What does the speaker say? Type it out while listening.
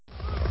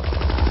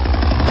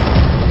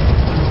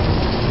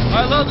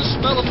love the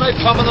smell of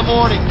napalm in the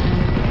morning.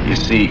 You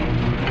see,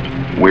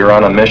 we're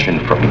on a mission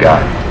from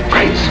God.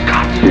 Great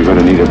Scott. You're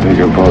gonna need a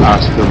bigger boat.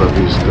 Hasta la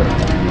vista,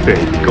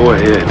 baby. Go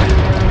ahead.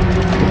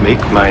 Make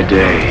my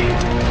day.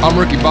 I'm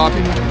Ricky Bobby.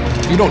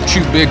 If you don't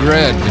chew Big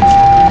Red,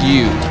 then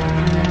you.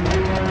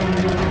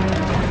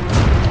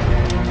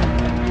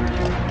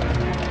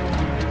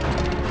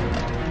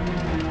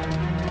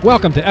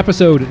 Welcome to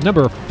episode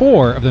number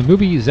 4 of the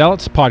Movie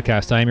Zealots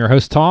podcast. I am your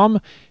host, Tom,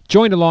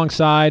 joined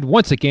alongside,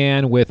 once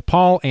again, with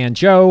Paul and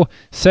Joe.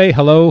 Say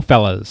hello,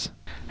 fellas.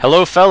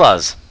 Hello,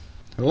 fellas.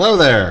 Hello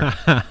there.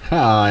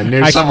 I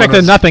knew I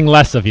expected nothing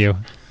less of you.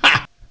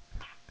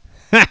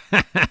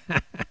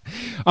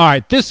 All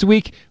right, this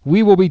week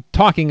we will be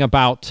talking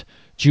about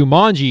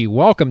Jumanji,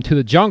 Welcome to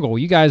the Jungle.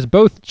 You guys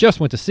both just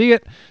went to see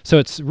it, so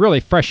it's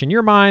really fresh in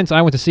your minds.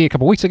 I went to see it a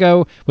couple weeks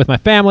ago with my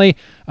family.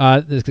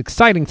 It's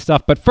exciting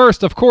stuff. But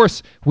first, of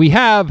course, we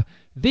have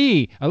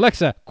the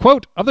Alexa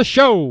quote of the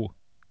show.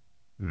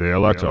 The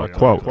Alexa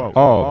quote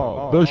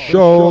of the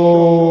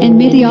show. And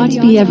may the odds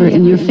be ever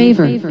in your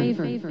favor.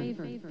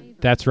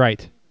 That's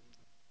right.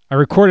 I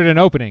recorded an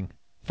opening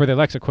for the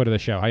Alexa quote of the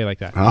show. How you like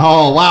that?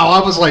 Oh, wow. I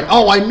was like,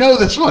 I know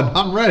this one.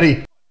 I'm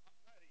ready.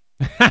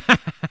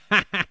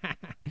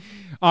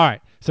 All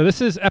right, so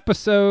this is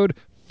episode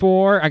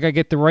 4. I got to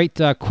get the right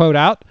quote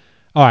out.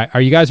 All right,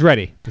 are you guys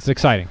ready? This is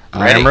exciting.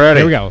 I am ready.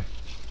 Here we go.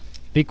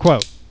 Big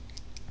quote.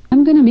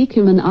 I'm going to make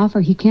him an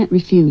offer he can't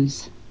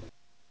refuse.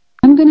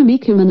 I'm going to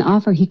make him an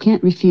offer he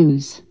can't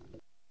refuse.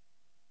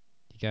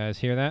 You guys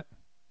hear that?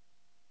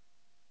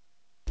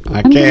 I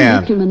I'm going to can.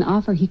 make him an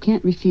offer he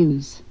can't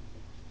refuse.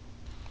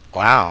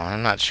 Wow,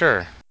 I'm not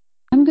sure.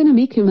 I'm going to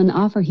make him an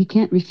offer he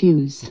can't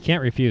refuse. He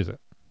can't refuse it.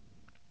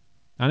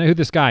 I know who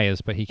this guy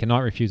is, but he cannot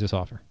refuse this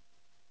offer.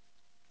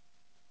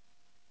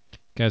 You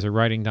guys are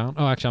writing down.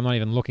 Oh, actually, I'm not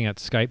even looking at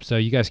Skype, so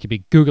you guys could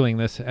be Googling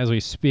this as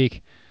we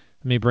speak.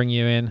 Let me bring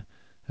you in.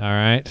 All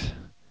right.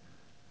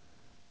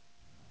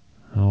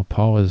 Oh,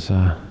 Paul is,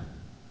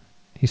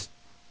 he's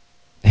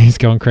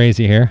going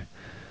crazy here.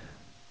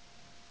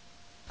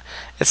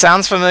 It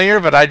sounds familiar,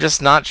 but I'm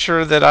just not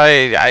sure that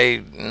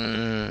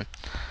I'm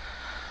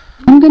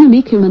going to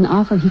make him an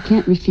offer he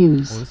can't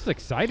refuse. Well, this is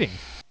exciting.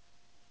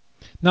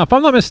 Now, if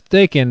I'm not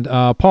mistaken,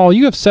 Paul,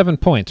 you have 7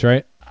 points,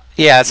 right?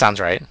 Yeah, that sounds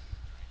right.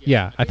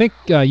 Yeah, I think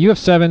you have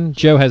 7.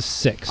 Joe has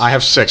 6. I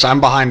have 6. I'm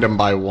behind him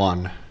by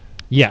 1.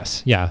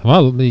 Yes, yeah.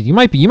 Well, you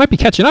might be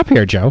catching up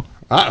here, Joe.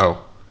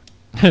 Uh-oh.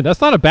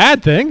 That's not a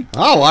bad thing.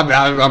 Oh,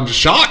 I'm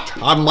shocked.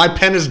 My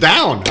pen is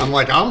down. I'm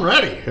like, I'm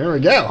ready. Here we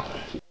go.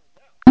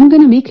 I'm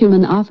going to make him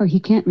an offer he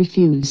can't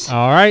refuse.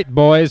 All right,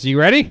 boys, you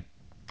ready?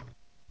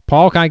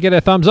 Paul, can I get a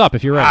thumbs up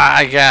if you're ready?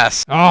 I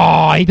guess.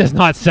 Oh, he does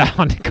not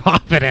sound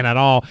confident at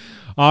all.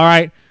 All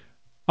right,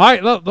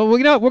 look,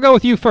 we'll go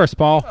with you first,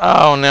 Paul.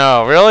 Oh,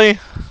 no, really?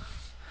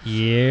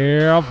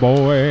 Yeah,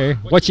 boy.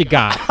 What you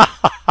got?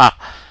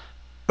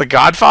 The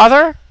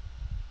Godfather?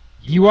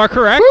 You are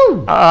correct.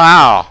 Woo! Oh,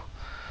 wow.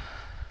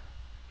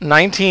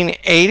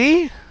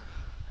 1980? Okay,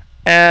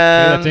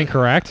 that's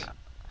incorrect.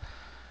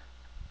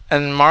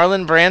 And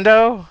Marlon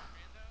Brando?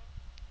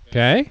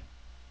 Okay.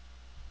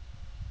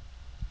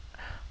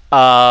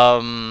 Al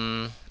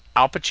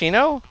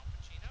Pacino?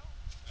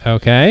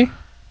 Okay.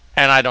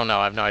 And I don't know.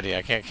 I have no idea.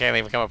 I can't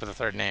even come up with a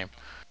third name.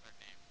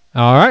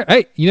 All right.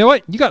 Hey, you know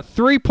what? You got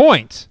 3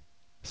 points.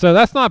 So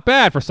that's not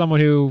bad for someone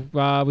who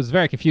was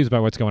very confused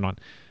about what's going on.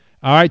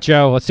 All right,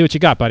 Joe, let's see what you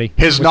got, buddy.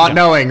 His not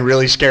knowing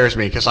really scares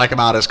me because I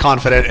come out as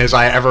confident as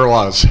I ever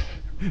was.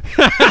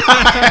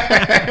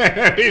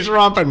 He's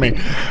romping me.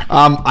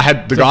 I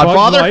had The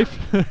Godfather.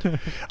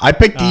 I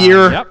picked the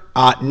year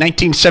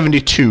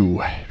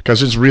 1972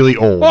 because it's really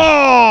old.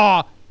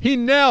 Oh, he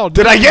nailed.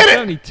 Did I get it?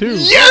 72.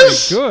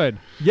 Yes. Very good.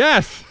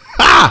 Yes.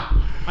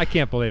 Ah! I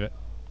can't believe it.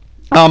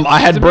 I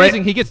had It's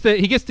amazing. He gets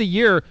the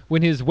year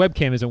when his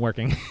webcam isn't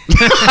working. Here,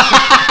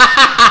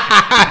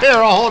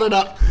 I'll hold it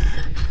up.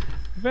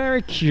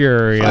 Very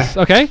curious.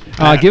 Okay,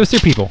 give us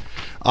your people.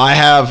 I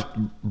have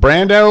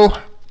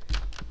Brando,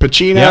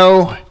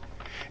 Pacino,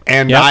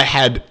 and I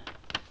had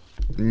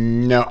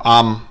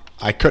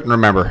I couldn't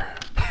remember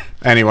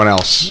anyone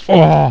else.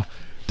 Oh,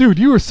 dude,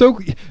 you were so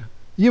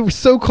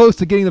close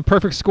to getting the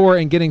perfect score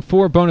and getting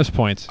 4 bonus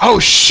points. Oh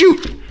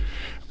shoot!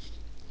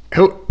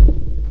 Who?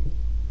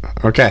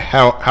 Okay,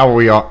 how are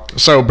we all?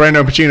 So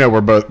Brando and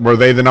Pacino were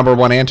they the number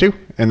 1 and 2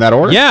 in that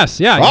order? Yes,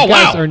 yeah. Oh, you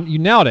guys wow. you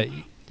nailed it.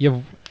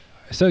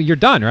 So you're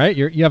done, right?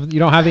 You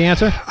don't have the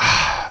answer?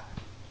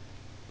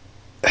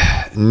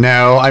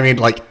 No, I mean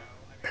like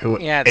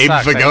Yeah, Abe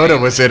sucks, Vigoda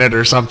was in it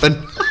or something.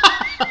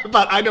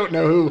 But I don't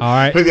know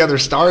who the other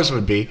stars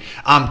would be.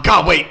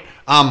 God, wait.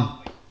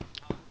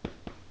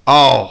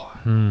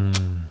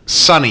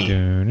 Sonny.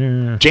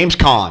 James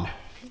Caan.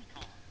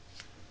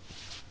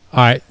 All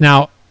right,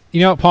 now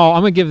you know, Paul.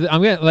 I'm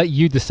gonna let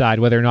you decide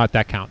whether or not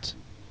that counts.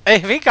 Hey,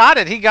 if he got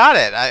it, he got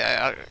it.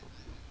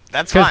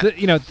 That's fine.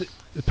 Because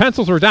the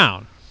pencils were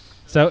down,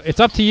 so it's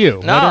up to you.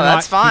 No, whether or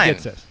that's not fine. He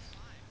gets this.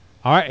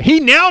 All right, he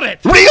nailed it.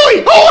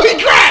 Really?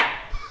 Holy crap!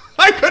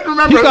 I couldn't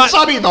remember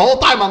Sonny the whole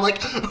time. I'm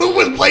like, who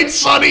was played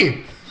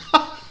Sonny?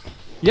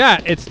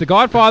 Yeah, it's The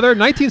Godfather,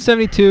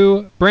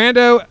 1972,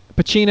 Brando,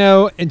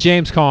 Pacino, and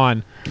James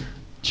Caan.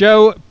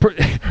 Joe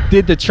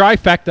did the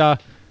trifecta.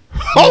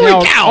 Holy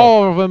Nailed cow!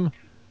 all of them.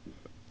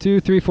 2,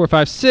 3, 4,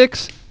 5,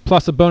 6,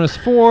 plus a bonus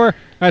 4.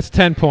 That's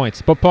 10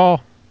 points. But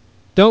Paul,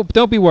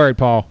 don't be worried,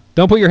 Paul.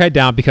 Don't put your head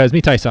down because let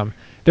me tell you something.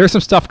 There's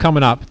some stuff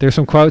coming up. There's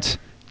some quotes.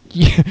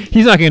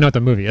 He's not going to know what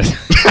the movie is.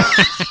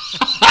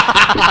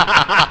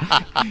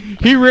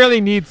 He really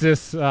needs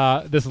this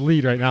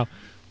lead right now.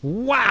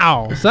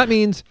 Wow. So that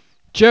means,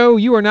 Joe,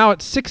 you are now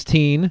at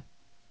 16,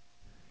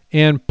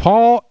 and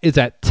Paul is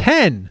at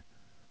 10.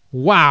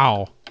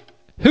 Wow.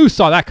 Who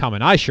saw that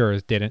coming? I sure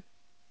as didn't.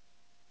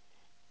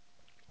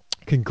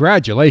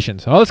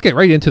 Congratulations. Oh, let's get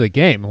right into the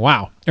game.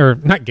 Wow. Or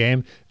not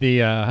game, the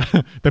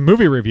the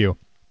movie review.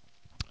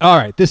 All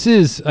right. This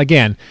is,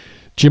 again,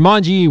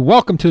 Jumanji,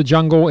 Welcome to the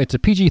Jungle. It's a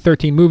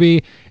PG-13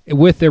 movie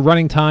with a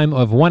running time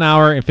of 1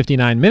 hour and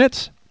 59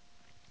 minutes.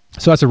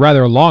 So that's a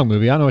rather long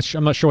movie. I'm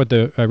not sure what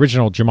the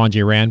original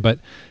Jumanji ran, but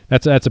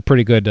that's a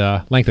pretty good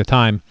length of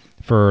time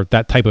for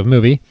that type of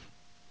movie.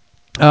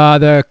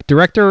 The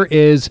director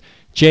is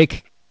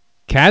Jake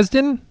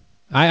Kasdan.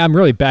 I'm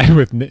really bad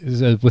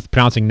with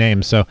pronouncing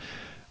names, so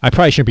I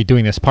probably shouldn't be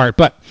doing this part.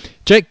 But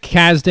Jake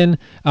Kasdan,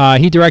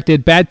 he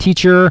directed Bad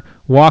Teacher,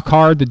 Walk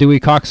Hard, The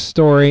Dewey Cox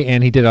Story,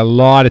 and he did a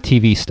lot of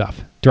TV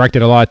stuff.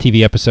 Directed a lot of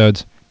TV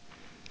episodes.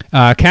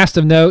 Cast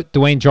of note,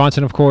 Dwayne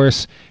Johnson, of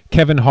course,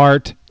 Kevin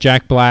Hart,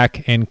 Jack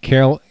Black, and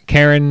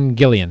Karen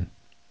Gillan.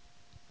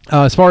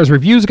 As far as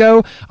reviews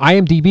go,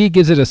 IMDb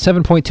gives it a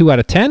 7.2 out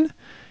of 10.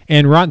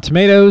 And Rotten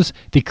Tomatoes,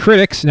 the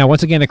critics, now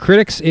once again, the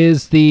critics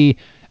is the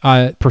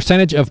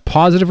percentage of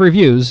positive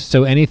reviews,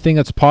 so anything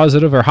that's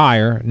positive or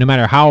higher, no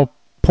matter how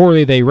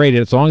poorly they rate it,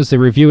 as long as the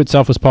review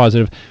itself was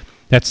positive,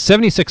 that's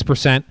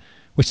 76%,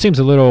 which seems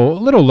a little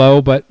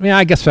low, but yeah,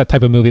 I guess for that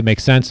type of movie it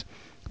makes sense.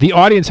 The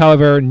audience,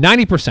 however,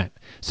 90%.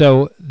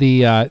 So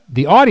the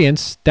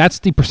audience, that's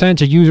the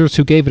percentage of users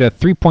who gave it a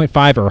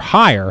 3.5 or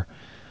higher.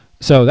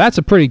 So that's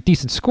a pretty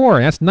decent score,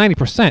 and that's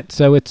 90%.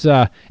 So it's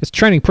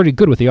trending pretty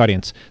good with the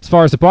audience. As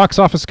far as the box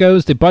office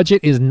goes, the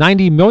budget is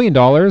 $90 million.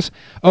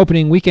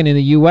 Opening weekend in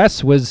the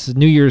U.S. was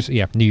New Year's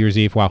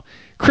Eve. Wow,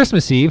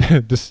 Christmas Eve,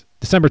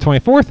 December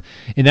 24th,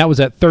 and that was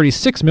at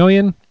 $36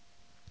 million.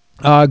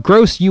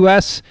 Gross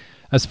U.S.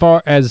 as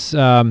far as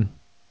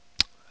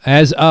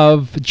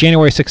of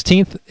January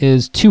 16th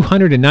is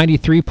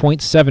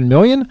 $293.7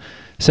 million.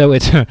 So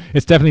it's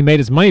definitely made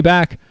its money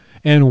back.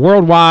 And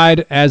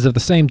worldwide, as of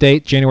the same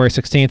date, January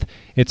 16th,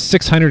 it's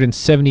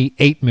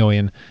 $678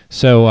 million.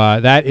 So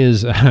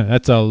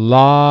that's a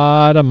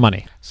lot of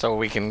money. So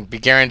we can be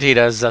guaranteed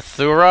a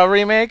Zathura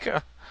remake?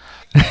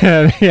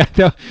 Yeah,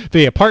 there'll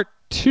be a part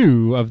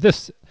 2 of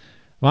this.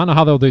 Well, I don't know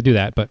how they'll do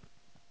that, but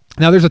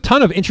now there's a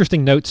ton of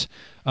interesting notes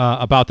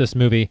about this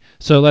movie.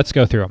 So let's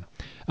go through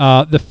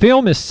them. The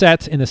film is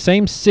set in the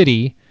same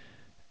city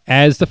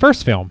as the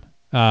first film,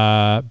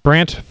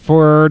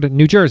 Brantford,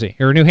 New Jersey,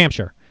 or New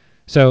Hampshire.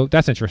 So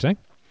that's interesting.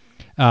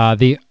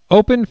 The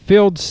open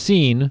field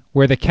scene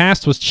where the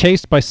cast was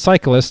chased by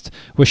cyclists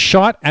was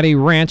shot at a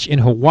ranch in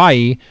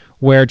Hawaii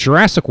where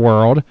Jurassic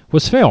World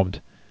was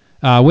filmed.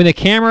 When the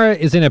camera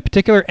is in a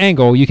particular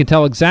angle, you can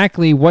tell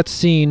exactly what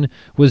scene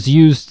was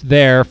used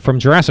there from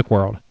Jurassic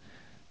World.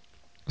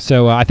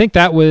 So I think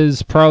that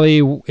was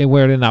probably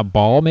where in that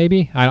ball,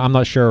 maybe. I'm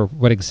not sure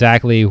what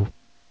exactly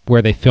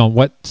where they filmed,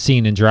 what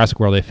scene in Jurassic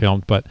World they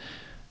filmed, but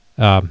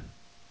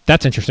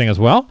that's interesting as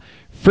well.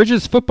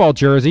 Fridge's football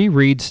jersey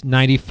reads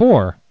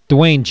 94.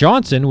 Dwayne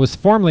Johnson was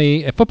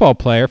formerly a football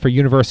player for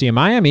University of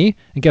Miami,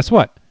 and guess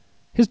what?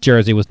 His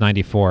jersey was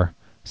 94.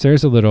 So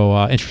there's a little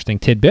interesting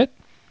tidbit.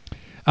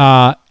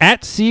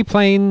 At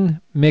Seaplane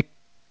McDows?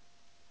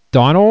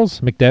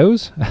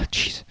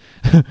 Jeez.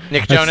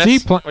 Nick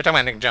Jonas? We're talking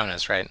about Nick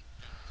Jonas, right?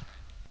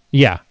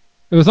 Yeah.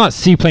 It was not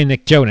Seaplane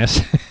Nick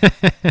Jonas.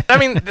 I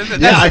mean, that's the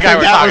I guy think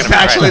we're that talking was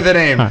about, actually right? the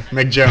name,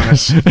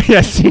 McJonas.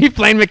 Yeah,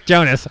 Seaplane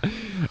McJonas.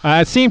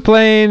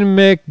 Seaplane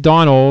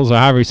McDonald's, or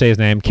however you say his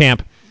name,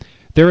 camp.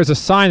 There is a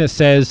sign that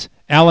says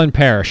Alan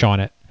Parrish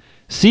on it.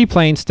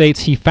 Seaplane states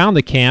he found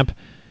the camp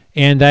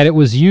and that it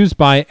was used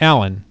by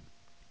Alan.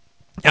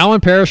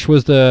 Alan Parrish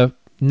was the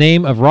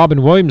name of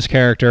Robin Williams'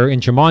 character in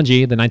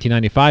Jumanji, the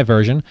 1995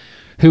 version,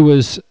 who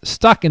was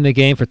stuck in the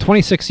game for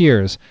 26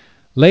 years.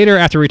 Later,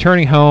 after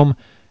returning home,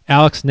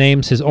 Alex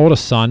names his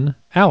oldest son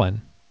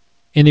Alan.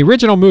 In the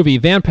original movie,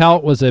 Van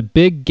Pelt was a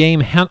big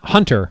game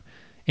hunter.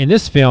 In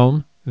this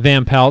film,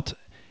 Van Pelt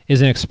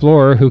is an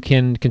explorer who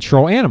can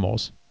control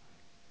animals.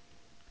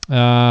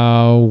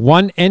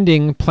 One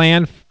ending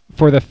plan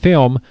for the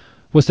film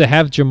was to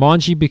have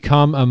Jumanji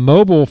become a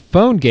mobile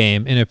phone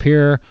game and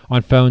appear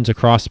on phones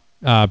across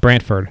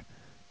Brantford.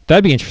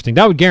 That'd be interesting.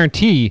 That would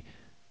guarantee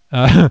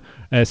a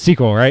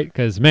sequel, right?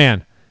 Because,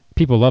 man,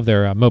 people love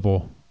their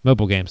mobile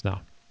games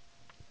now.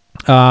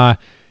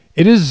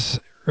 It is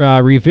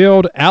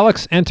revealed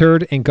Alex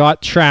entered and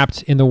got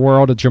trapped in the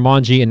world of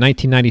Jumanji in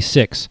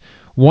 1996,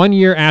 1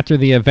 year after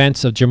the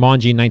events of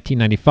Jumanji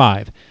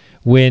 1995.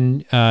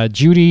 when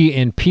Judy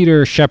and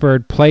Peter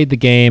Shepard played the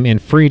game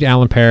and freed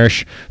Alan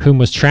Parrish, whom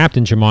was trapped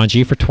in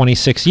Jumanji for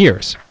 26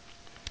 years.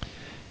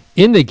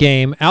 In the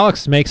game,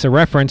 Alex makes a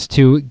reference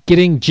to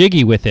Getting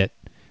Jiggy With It,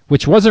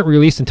 which wasn't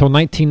released until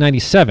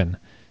 1997.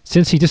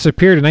 Since he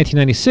disappeared in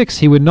 1996,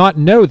 he would not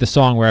know the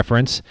song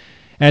reference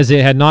as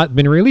it had not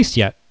been released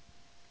yet.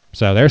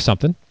 So there's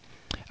something.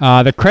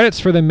 The credits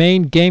for the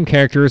main game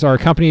characters are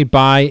accompanied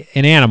by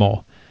an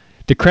animal.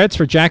 The credits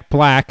for Jack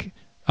Black,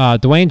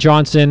 Dwayne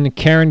Johnson,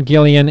 Karen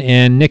Gillian,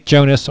 and Nick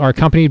Jonas are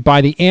accompanied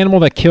by the animal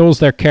that kills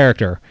their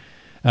character.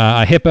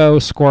 A hippo,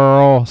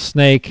 squirrel,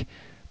 snake,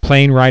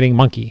 plane riding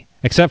monkey.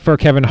 Except for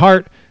Kevin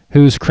Hart,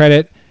 whose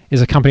credit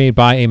is accompanied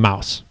by a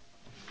mouse.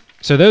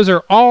 So those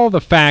are all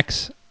the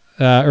facts,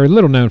 or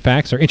little-known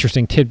facts, or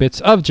interesting tidbits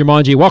of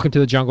Jumanji. Welcome to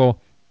the jungle.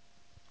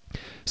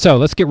 So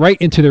let's get right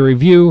into the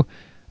review.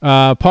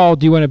 Paul,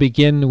 do you want to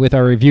begin with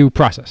our review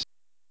process?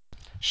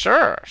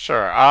 Sure.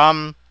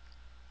 I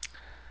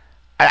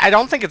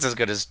don't think it's as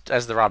good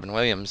as the Robin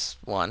Williams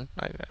one.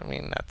 I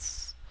mean,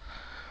 that's.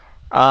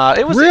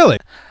 It was really.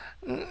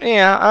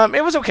 Yeah.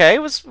 It was okay.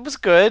 It was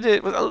good.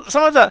 It was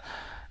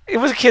It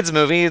was a kids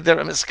movie.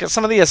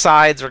 Some of the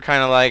asides were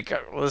kind of like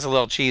it was a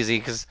little cheesy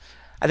because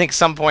I think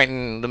some point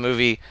in the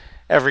movie,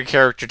 every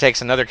character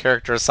takes another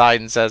character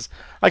aside and says,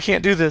 "I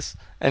can't do this."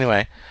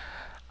 Anyway,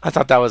 I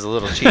thought that was a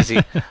little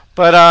cheesy,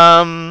 but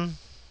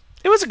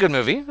it was a good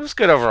movie. It was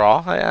good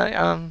overall.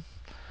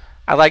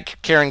 I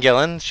like Karen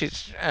Gillan.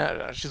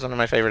 She's one of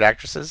my favorite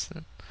actresses.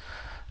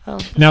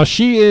 Now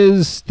she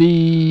is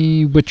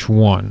which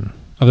one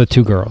of the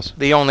two girls?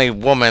 The only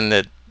woman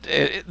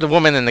the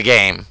woman in the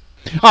game.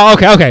 Oh,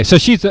 okay. So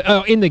she's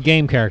in the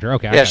game character.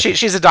 Okay. Yeah,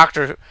 she's a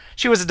Doctor.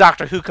 She was a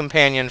Doctor Who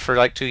companion for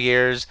like 2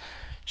 years.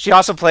 She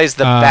also plays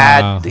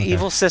the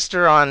evil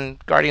sister on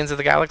Guardians of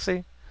the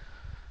Galaxy.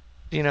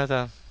 Do you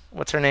know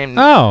what's her name?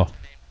 Oh,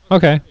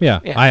 okay. Yeah.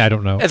 I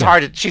don't know. It's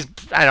hard to.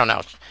 I don't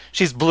know.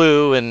 She's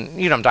blue, and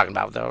you know what I'm talking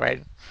about, though,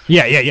 right?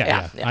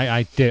 Yeah.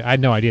 I had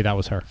no idea that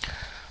was her.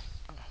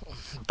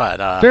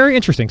 But very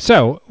interesting.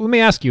 So let me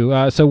ask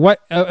you. So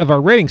what of our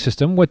rating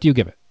system? What do you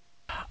give it?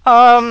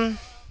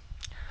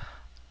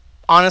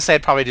 Honestly,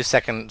 I'd probably do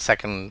second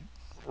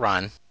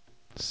run.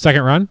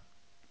 Second run.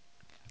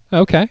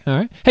 Okay. All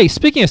right. Hey,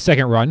 speaking of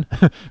second run,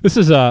 this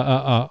is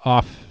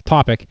off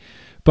topic,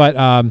 but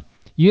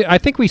I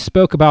think we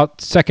spoke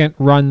about second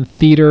run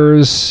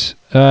theaters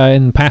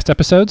in past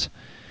episodes.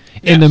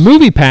 Yes. In the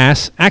Movie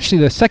Pass,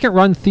 actually, the second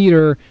run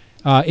theater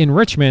in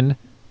Richmond,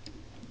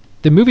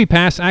 the Movie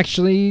Pass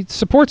actually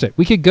supports it.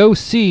 We could go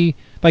see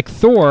like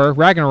Thor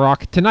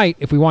Ragnarok tonight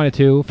if we wanted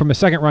to from a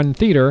second run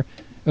theater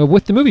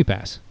with the Movie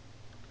Pass.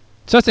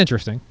 So that's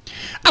interesting.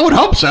 I would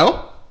hope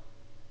so.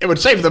 It would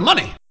save them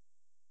money.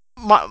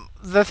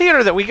 The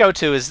theater that we go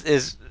to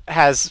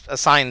has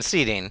assigned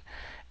seating,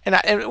 and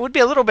it would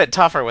be a little bit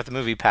tougher with the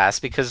Movie Pass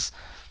because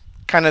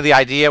kind of the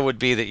idea would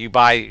be that you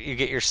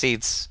get your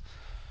seats,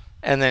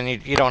 and then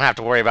you don't have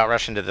to worry about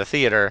rushing to the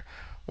theater.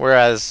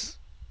 Whereas,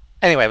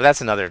 anyway, but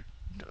that's another.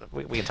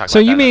 We can talk about that. So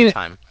you mean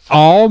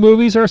all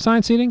movies are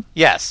assigned seating?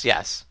 Yes.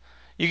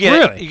 You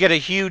get a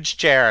huge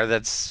chair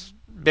that's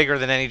bigger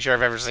than any chair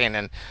I've ever seen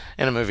in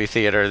a movie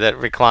theater that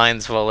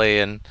reclines fully,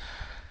 and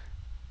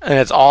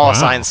it's all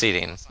assigned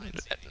seating.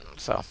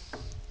 So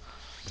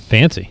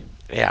fancy.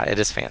 Yeah, it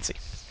is fancy.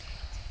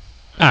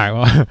 All right.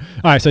 Well, all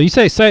right. So you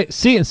say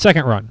seat in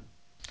second run.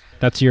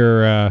 That's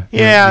your.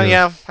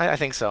 Yeah. I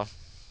think so.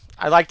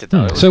 I liked it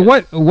though. It so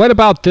what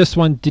about this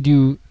one?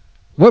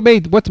 What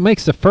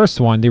makes the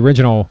first one, the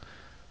original,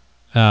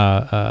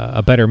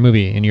 a better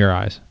movie in your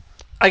eyes?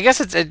 I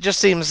guess it just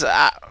seems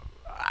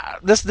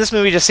this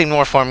movie just seemed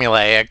more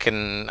formulaic,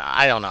 and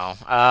I don't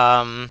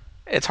know.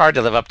 It's hard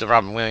to live up to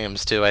Robin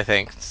Williams too. I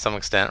think to some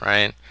extent,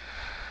 right?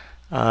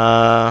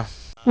 Well,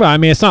 I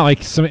mean, it's not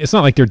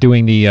like they're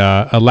doing the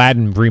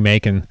Aladdin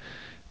remake and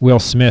Will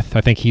Smith.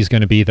 I think he's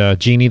going to be the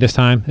genie this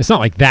time. It's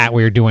not like that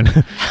where you're doing.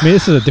 I mean,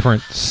 this is a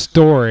different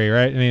story,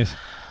 right? I mean,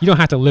 you don't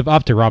have to live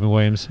up to Robin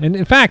Williams. And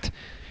in fact,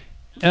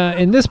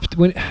 in this,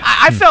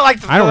 I felt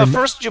like the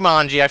first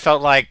Jumanji, I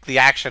felt like the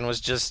action was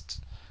just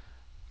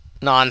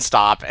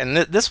nonstop, and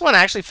this one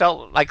actually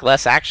felt like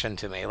less action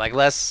to me, like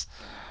less.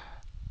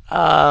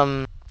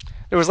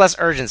 There was less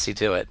urgency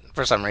to it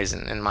for some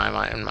reason in my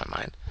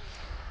mind.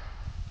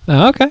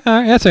 Okay, all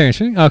right, that's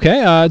interesting.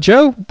 Okay,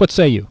 Joe, what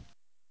say you?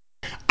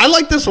 I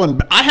like this one.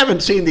 I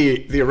haven't seen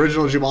the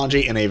original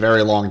Jumanji in a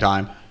very long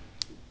time,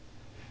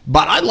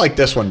 but I like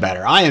this one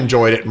better. I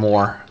enjoyed it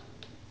more.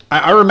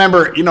 I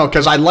remember,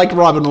 because I like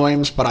Robin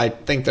Williams, but I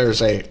think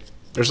there's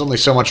only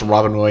so much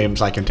Robin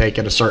Williams I can take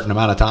at a certain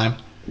amount of time.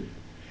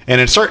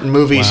 And in certain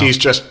movies, He's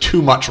just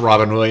too much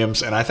Robin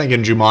Williams, and I think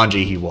in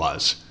Jumanji he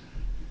was.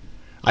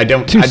 I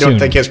don't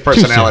think his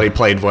personality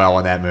played well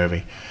in that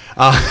movie.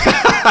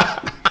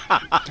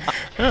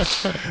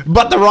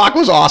 But The Rock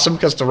was awesome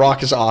because The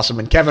Rock is awesome,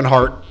 and Kevin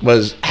Hart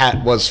was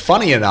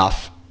funny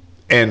enough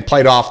and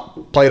played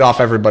off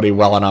everybody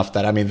well enough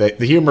that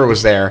the humor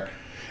was there,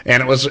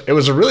 and it was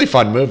a really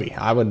fun movie.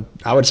 I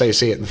would say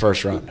see it in the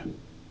first run.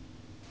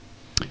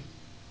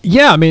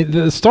 Yeah, I mean,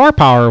 the star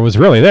power was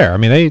really there. I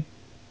mean, they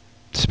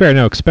spared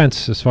no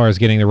expense as far as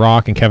getting The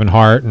Rock and Kevin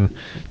Hart and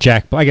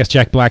Jack. I guess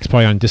Jack Black's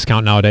probably on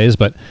discount nowadays,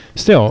 but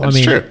still, That's I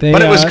mean, true. they,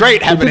 but it was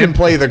great having him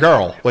play the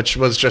girl, which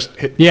was just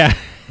yeah.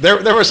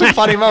 There were some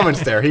funny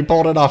moments there. He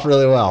pulled it off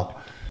really well.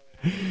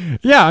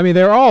 Yeah, I mean,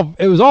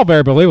 it was all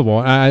very believable.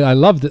 I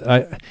loved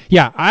it.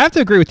 Yeah, I have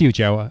to agree with you,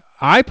 Joe.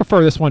 I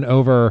prefer this one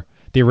over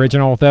the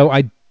original, though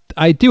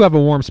I do have a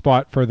warm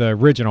spot for the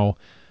original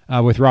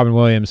with Robin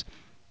Williams.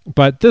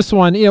 But this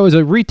one, you know, is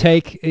a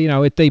retake. You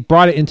know, they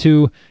brought it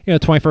into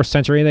 21st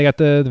century. They got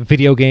the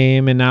video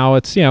game, and now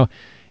it's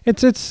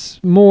it's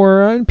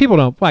more. People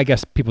don't. Well, I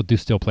guess people do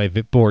still play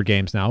board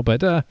games now,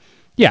 but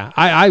yeah,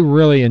 I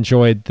really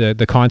enjoyed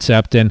the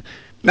concept. And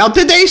now,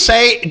 did they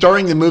say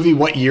during the movie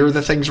what year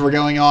the things were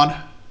going on?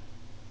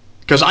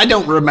 Because I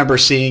don't remember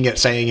seeing it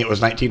saying it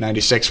was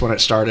 1996 when it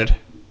started.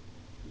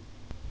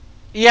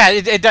 Yeah,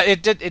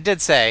 it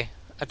did say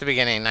at the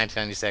beginning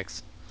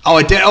 1996. Oh,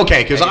 it did?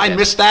 Okay, because I did.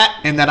 missed that,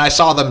 and then I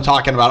saw them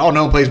talking about, oh,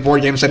 no one plays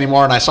board games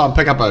anymore, and I saw him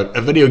pick up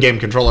a video game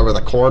controller with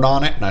a cord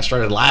on it, and I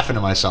started laughing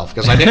to myself,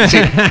 because I didn't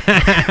see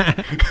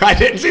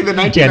the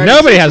 1996 yeah,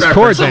 nobody has reference.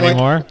 cords I'm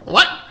anymore. Like,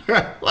 what?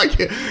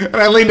 And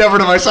I leaned over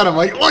to my son, I'm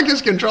like, look,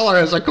 his controller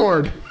has a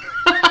cord.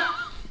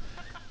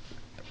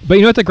 But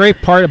you know what the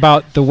great part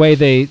about the way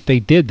they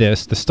did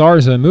this, the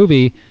stars of the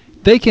movie,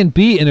 they can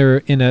be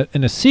in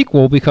a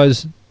sequel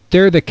because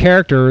they're the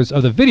characters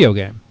of the video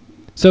game.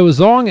 So as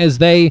long as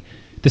the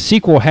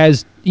sequel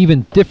has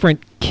even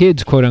different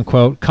kids, quote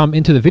unquote, come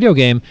into the video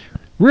game,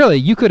 really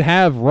you could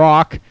have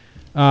Rock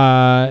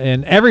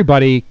and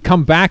everybody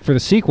come back for the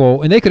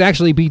sequel, and they could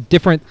actually be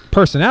different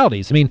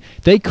personalities. I mean,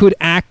 they could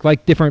act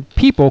like different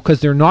people because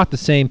they're not the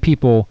same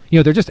people. You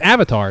know, they're just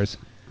avatars.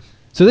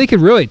 So they could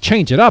really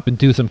change it up and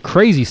do some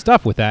crazy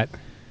stuff with that.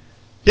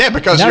 Yeah,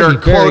 because your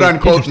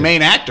quote-unquote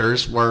main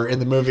actors were in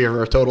the movie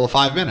for a total of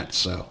 5 minutes,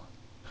 so.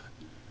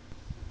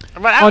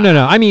 Oh,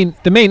 no. I mean,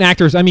 the main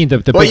actors, I mean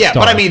the well, big yeah,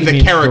 stars. but I mean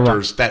the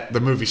characters that the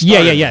movie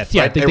started with,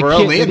 right? They were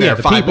only in there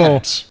for 5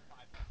 minutes.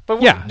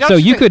 But yeah, so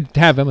you could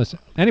have them as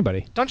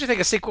anybody. Don't you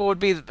think a sequel would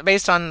be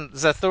based on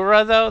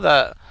Zathura,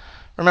 though?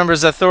 Remember,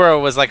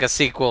 Zathura was like a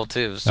sequel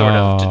to sort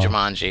of to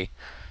Jumanji.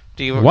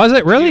 Was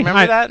it really? Do you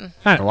remember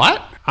that?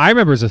 What? I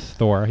remember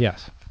Zathura,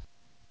 yes.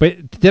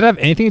 But did it have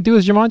anything to do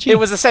with Jumanji? It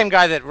was the same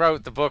guy that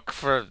wrote the book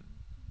for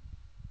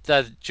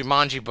the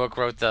Jumanji book,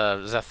 wrote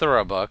the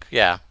Zathura book,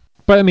 yeah.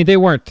 But I mean, they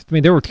weren't. I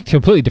mean, they were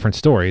completely different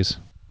stories.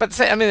 But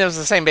I mean, it was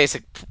the same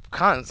basic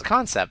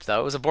concept,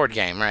 though. It was a board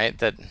game, right?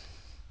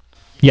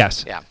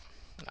 Yes. Yeah.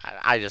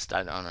 I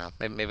don't know.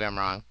 Maybe I'm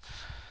wrong.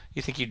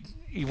 You think you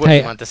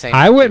wouldn't want the same?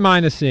 I wouldn't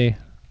mind to see.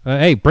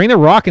 Hey, bring the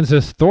Rock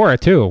into Thor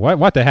too.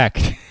 What the heck?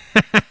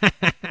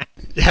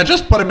 Yeah,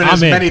 just put him in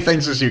as many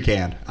things as you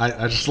can.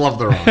 I just love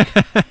the Rock.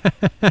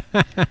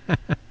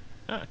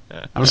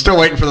 I'm still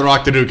waiting for the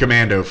Rock to do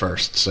Commando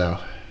first. So.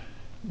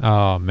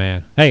 Oh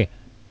man. Hey.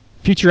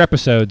 Future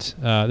episodes.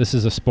 This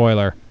is a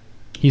spoiler.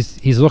 He's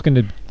going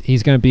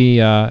to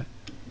be.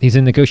 He's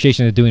in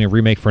negotiation of doing a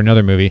remake for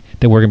another movie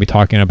that we're going to be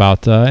talking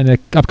about in the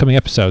upcoming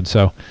episode.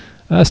 So,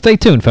 stay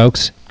tuned,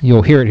 folks.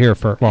 You'll hear it here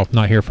first. Well,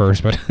 not here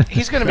first, but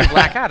he's going to be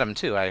Black Adam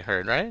too. I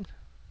heard, right?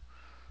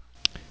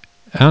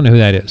 I don't know who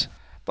that is.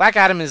 Black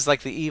Adam is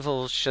like the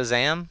evil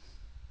Shazam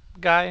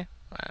guy.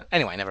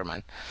 Anyway, never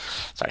mind.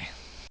 Sorry.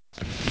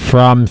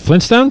 From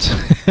Flintstones?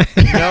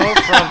 No,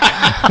 from.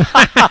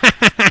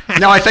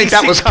 No, I think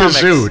that was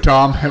Comics. Kazoo,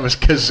 Tom. It was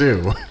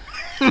Kazoo.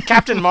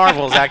 Captain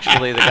Marvel is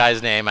actually the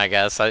guy's name, I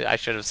guess. I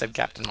should have said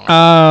Captain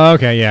Marvel.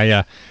 Okay,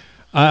 yeah.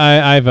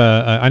 I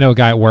know a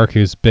guy at work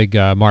who's a big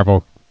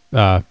Marvel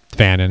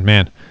fan, and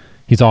man,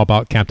 he's all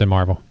about Captain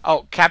Marvel.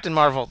 Oh, Captain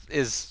Marvel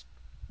is.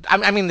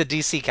 I mean the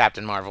DC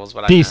Captain Marvel is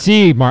what I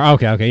DC Marvel.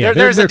 Okay, yeah.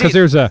 There's a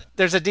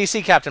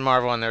DC Captain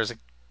Marvel and there's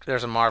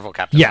a Marvel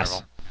Captain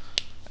Marvel.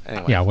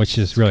 Anyway, yeah, which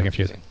is really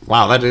confusing.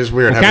 Wow, that is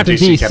weird. Well, Captain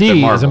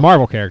DC is a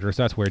Marvel character,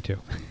 so that's weird too.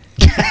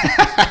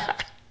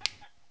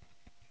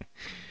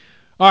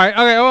 All right,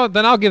 okay, well,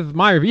 then I'll give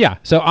my review. Yeah,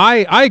 so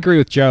I agree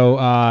with Joe.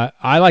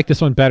 I like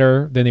this one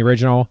better than the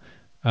original.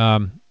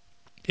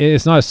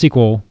 It's not a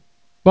sequel.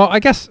 Well, I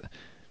guess,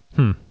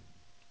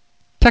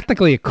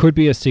 technically it could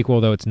be a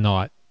sequel, though it's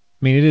not.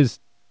 I mean, it is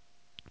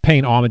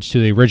paying homage to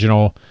the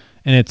original,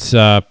 and it's,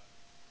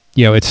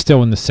 it's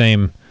still in the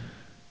same...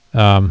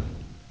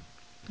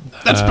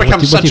 That's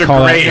become such a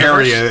gray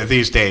area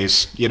these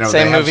days. You know,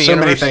 they have so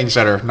many things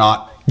that are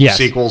not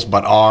sequels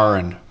but are,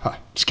 and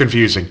it's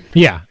confusing.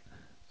 Yeah.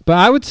 But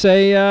I would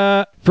say,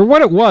 for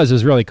what it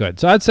was really good.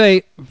 So I'd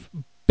say,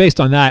 based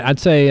on that, I'd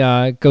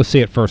say go see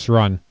it first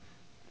run.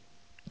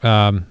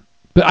 But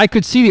I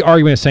could see the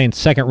argument of saying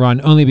second run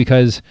only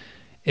because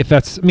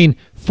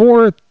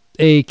for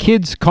a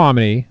kid's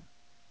comedy,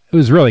 it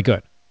was really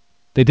good.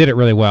 They did it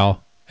really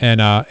well. And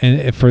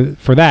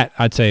for that,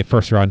 I'd say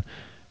first run.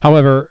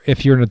 However,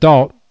 if you're an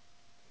adult,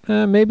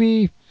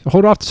 maybe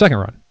hold off the second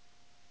run.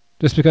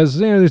 Just because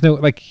there's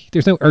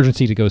no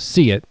urgency to go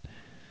see it.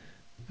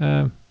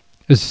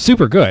 It's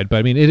super good, but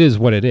I mean, it is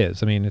what it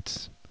is. I mean,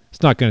 it's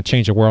not going to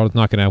change the world. It's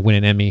not going to win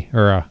an Emmy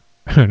or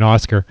an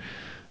Oscar.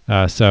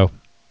 So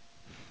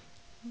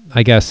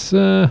I guess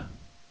I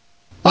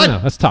don't know.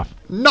 That's tough.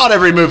 Not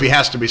every movie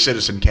has to be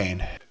Citizen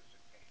Kane.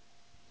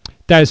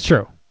 That is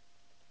true.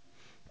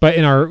 But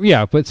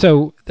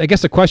so I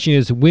guess the question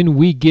is, when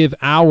we give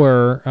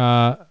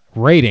our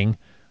rating,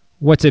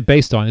 what's it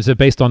based on? Is it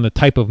based on the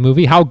type of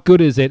movie? How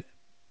good is it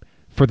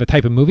for the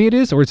type of movie it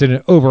is, or is it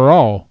an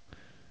overall?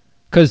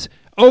 Because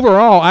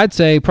overall, I'd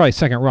say probably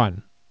second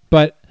run.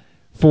 But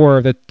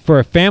for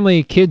a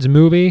family kids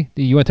movie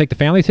that you want to take the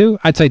family to,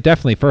 I'd say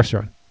definitely first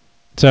run.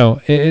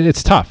 So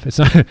it's tough. It's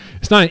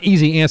not an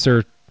easy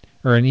answer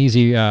or an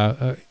easy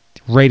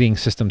rating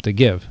system to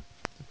give.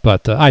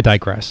 But I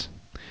digress.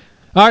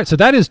 All right, so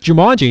that is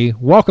Jumanji.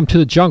 Welcome to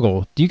the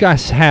jungle. Do you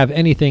guys have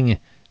anything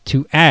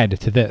to add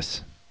to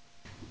this?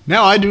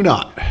 No, I do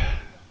not.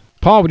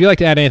 Paul, would you like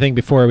to add anything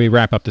before we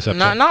wrap up this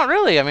episode? Not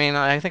really. I mean,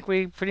 I think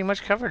we pretty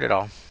much covered it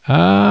all.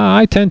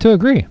 I tend to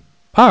agree.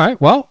 All right,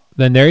 well,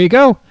 then there you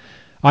go.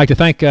 I'd like to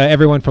thank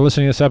everyone for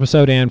listening to this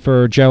episode, and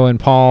for Joe and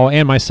Paul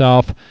and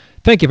myself.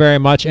 Thank you very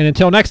much, and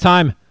until next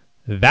time,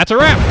 that's a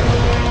wrap.